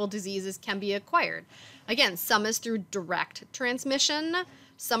communicable diseases can be acquired. Again, some is through direct transmission,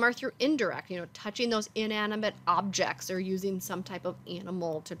 some are through indirect, touching those inanimate objects or using some type of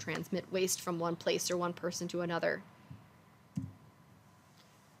animal to transmit waste from one place or one person to another.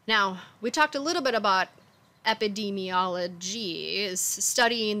 Now, we talked a little bit about epidemiology, is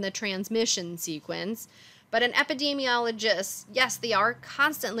studying the transmission sequence. But an epidemiologist, yes, they are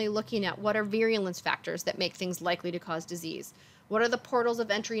constantly looking at what are virulence factors that make things likely to cause disease. What are the portals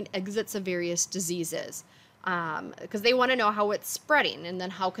of entry and exits of various diseases? Because they want to know how it's spreading, and then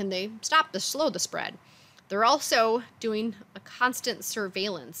how can they slow the spread. They're also doing a constant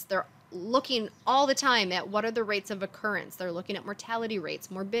surveillance. They're looking all the time at what are the rates of occurrence. They're looking at mortality rates,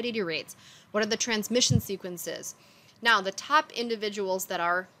 morbidity rates. What are the transmission sequences? Now, the top individuals that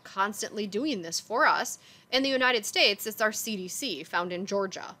are constantly doing this for us in the United States, it's our CDC, found in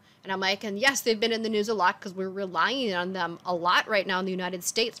Georgia. And I'm like, and yes, they've been in the news a lot because we're relying on them a lot right now in the United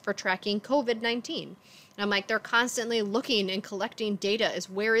States for tracking COVID-19. And I'm like, they're constantly looking and collecting data as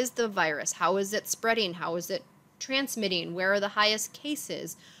where is the virus? How is it spreading? How is it transmitting? Where are the highest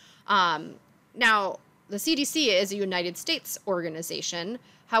cases? Now, the CDC is a United States organization.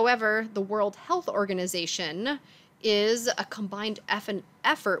 However, the World Health Organization is a combined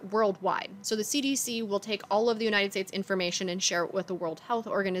effort worldwide. So the CDC will take all of the United States information and share it with the World Health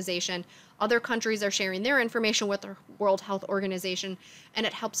Organization. Other countries are sharing their information with the World Health Organization, and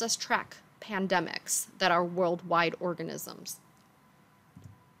it helps us track pandemics that are worldwide organisms.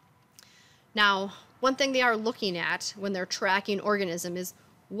 Now, one thing they are looking at when they're tracking organism is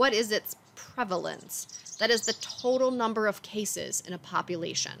what is its prevalence? That is the total number of cases in a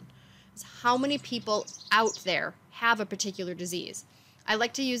population. It's how many people out there have a particular disease. I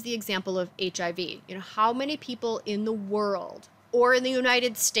like to use the example of HIV. How many people in the world, or in the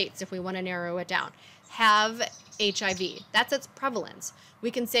United States, if we want to narrow it down, have HIV. That's its prevalence.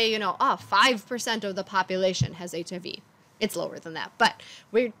 We can say, 5% of the population has HIV. It's lower than that, but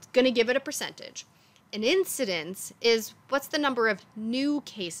we're going to give it a percentage. An incidence is what's the number of new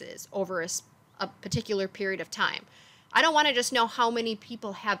cases over a particular period of time. I don't want to just know how many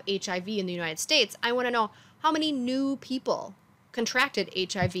people have HIV in the United States. I want to know how many new people contracted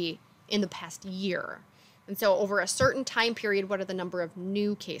HIV in the past year. And so over a certain time period, what are the number of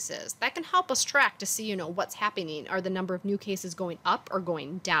new cases? That can help us track to see, what's happening. Are the number of new cases going up or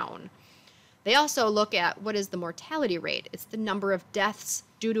going down? They also look at what is the mortality rate. It's the number of deaths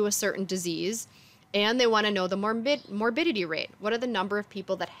due to a certain disease. And they want to know the morbidity rate. What are the number of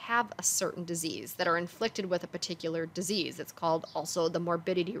people that have a certain disease, that are inflicted with a particular disease? It's called also the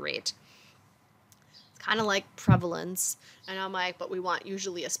morbidity rate. It's kind of like prevalence. And I'm like, but we want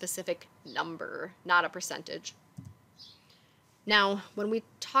usually a specific number, not a percentage. Now, when we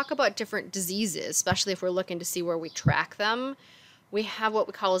talk about different diseases, especially if we're looking to see where we track them, we have what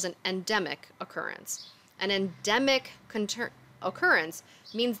we call as an endemic occurrence. An endemic occurrence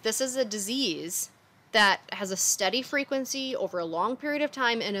means this is a disease that has a steady frequency over a long period of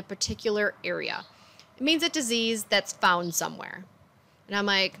time in a particular area. It means a disease that's found somewhere. And I'm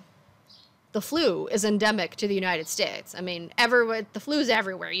like, the flu is endemic to the United States. I mean, the flu is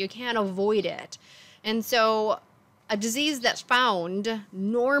everywhere. You can't avoid it. And so a disease that's found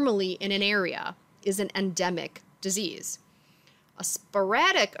normally in an area is an endemic disease. A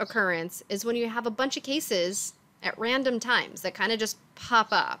sporadic occurrence is when you have a bunch of cases at random times that kind of just pop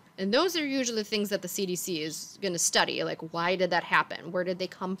up. And those are usually things that the CDC is going to study, like why did that happen? Where did they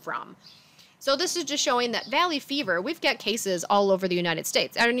come from? So this is just showing that valley fever, we've got cases all over the United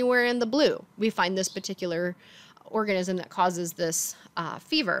States. Anywhere in the blue, we find this particular organism that causes this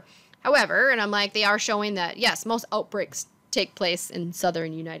fever. However, and I'm like, they are showing that, yes, most outbreaks take place in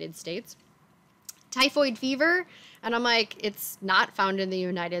southern United States. Typhoid fever, and I'm like, it's not found in the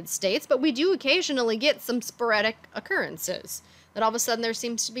United States, but we do occasionally get some sporadic occurrences that all of a sudden there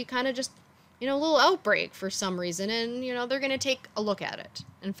seems to be kind of just, a little outbreak for some reason, and, they're going to take a look at it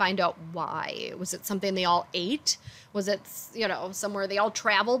and find out why. Was it something they all ate? Was it, somewhere they all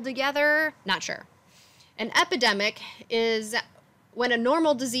traveled together? Not sure. An epidemic is when a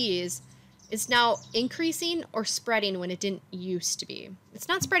normal disease is now increasing or spreading when it didn't used to be. It's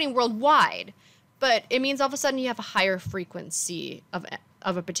not spreading worldwide, but it means all of a sudden you have a higher frequency of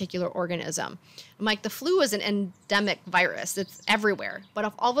a particular organism. I'm like, the flu is an endemic virus. It's everywhere. But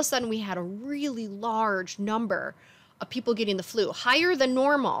if all of a sudden we had a really large number of people getting the flu, higher than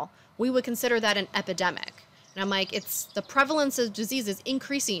normal, we would consider that an epidemic. And I'm like, it's the prevalence of disease is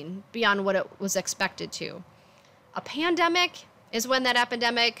increasing beyond what it was expected to. A pandemic is when that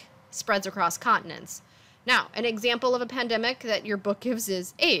epidemic spreads across continents. Now, an example of a pandemic that your book gives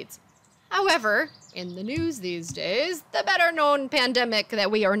is AIDS. However, in the news these days, the better known pandemic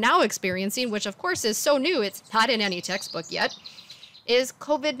that we are now experiencing, which of course is so new, it's not in any textbook yet, is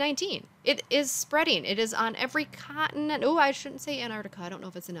COVID-19. It is spreading. It is on every continent. Oh, I shouldn't say Antarctica. I don't know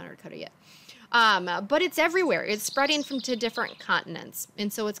if it's in Antarctica yet. But it's everywhere. It's spreading to different continents.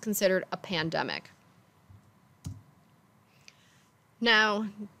 And so it's considered a pandemic. Now,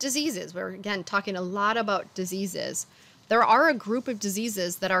 diseases. We're, again, talking a lot about diseases. There are a group of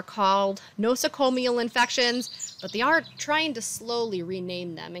diseases that are called nosocomial infections, but they are trying to slowly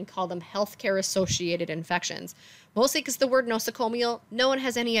rename them and call them healthcare-associated infections. Mostly because the word nosocomial, no one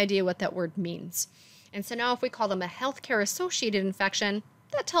has any idea what that word means. And so now if we call them a healthcare-associated infection,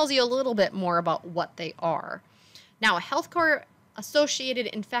 that tells you a little bit more about what they are. Now, a healthcare-associated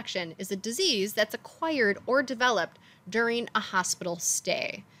infection is a disease that's acquired or developed during a hospital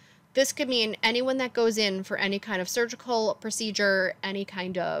stay. This could mean anyone that goes in for any kind of surgical procedure, any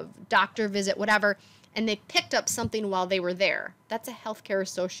kind of doctor visit, whatever, and they picked up something while they were there. That's a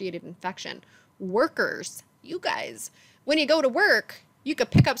healthcare-associated infection. Workers, you guys, when you go to work, you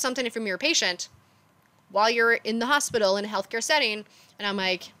could pick up something from your patient while you're in the hospital in a healthcare setting, and I'm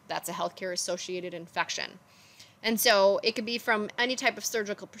like, that's a healthcare-associated infection. And so it could be from any type of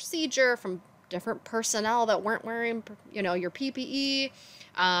surgical procedure, from different personnel that weren't wearing, your PPE,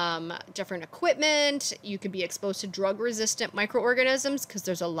 different equipment. You could be exposed to drug-resistant microorganisms because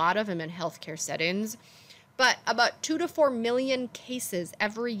there's a lot of them in healthcare settings. But about 2 to 4 million cases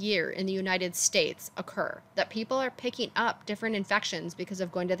every year in the United States occur that people are picking up different infections because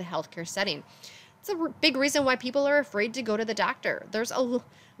of going to the healthcare setting. It's a big reason why people are afraid to go to the doctor.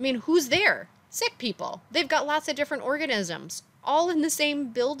 Who's there? Sick people. They've got lots of different organisms all in the same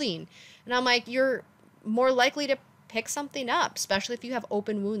building. And I'm like, you're more likely to pick something up, especially if you have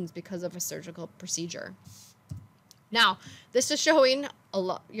open wounds because of a surgical procedure. Now, this is showing a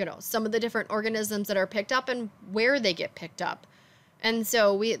lot, some of the different organisms that are picked up and where they get picked up. And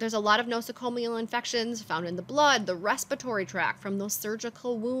so there's a lot of nosocomial infections found in the blood, the respiratory tract from those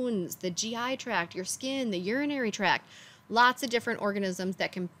surgical wounds, the GI tract, your skin, the urinary tract. Lots of different organisms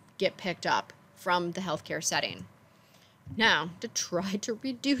that can get picked up from the healthcare setting. Now, to try to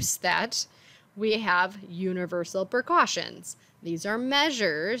reduce that, we have universal precautions. These are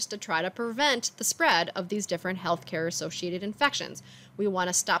measures to try to prevent the spread of these different healthcare associated infections. We want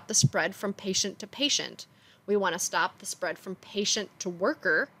to stop the spread from patient to patient. We want to stop the spread from patient to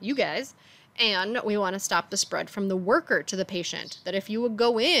worker, you guys, and we want to stop the spread from the worker to the patient. That if you would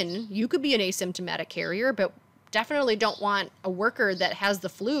go in, you could be an asymptomatic carrier, but definitely don't want a worker that has the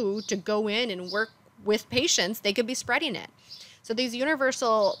flu to go in and work with patients. They could be spreading it. So these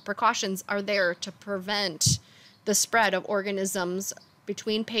universal precautions are there to prevent the spread of organisms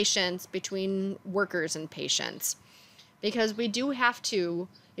between patients, between workers and patients. Because we do have to,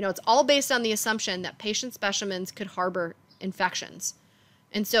 it's all based on the assumption that patient specimens could harbor infections.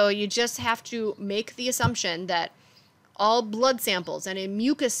 And so you just have to make the assumption that all blood samples and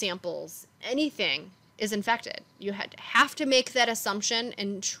mucus samples, anything is infected. You have to make that assumption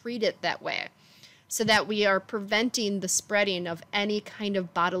and treat it that way, so that we are preventing the spreading of any kind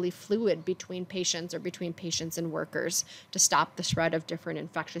of bodily fluid between patients or between patients and workers to stop the spread of different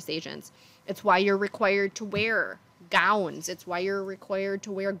infectious agents. It's why you're required to wear gowns. It's why you're required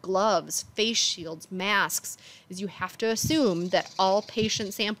to wear gloves, face shields, masks, is you have to assume that all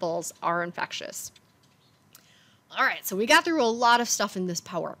patient samples are infectious. All right, so we got through a lot of stuff in this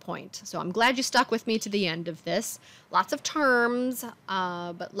PowerPoint. So I'm glad you stuck with me to the end of this. Lots of terms,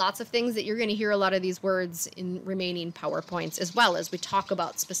 but lots of things that you're going to hear a lot of these words in remaining PowerPoints, as well as we talk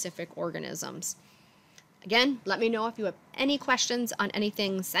about specific organisms. Again, let me know if you have any questions on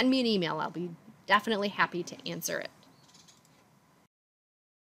anything. Send me an email. I'll be definitely happy to answer it.